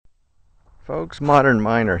Folks, Modern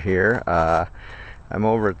Miner here. I'm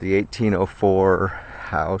over at the 1804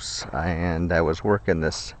 house, and I was working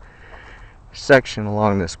this section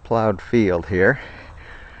along this plowed field here.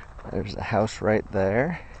 There's the house right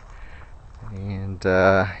there. And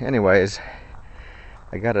anyways,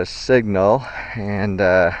 I got a signal, and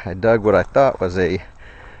I dug what I thought was a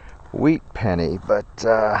wheat penny, but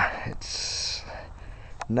it's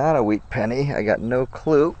not a wheat penny. I got no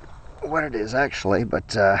clue what it is actually,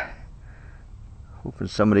 but hoping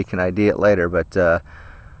somebody can ID it later. But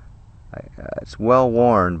it's well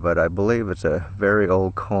worn, but I believe it's a very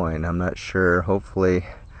old coin. I'm not sure. Hopefully,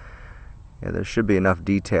 yeah, there should be enough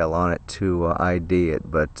detail on it to ID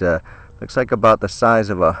it, but looks like about the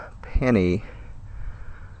size of a penny.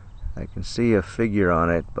 I can see a figure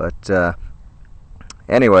on it, but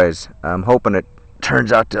anyways, I'm hoping it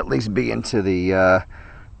turns out to at least be into the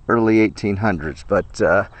early 1800s.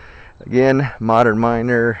 But again, Modern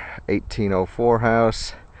Miner, 1804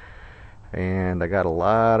 house, and I got a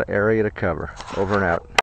lot of area to cover. Over and out.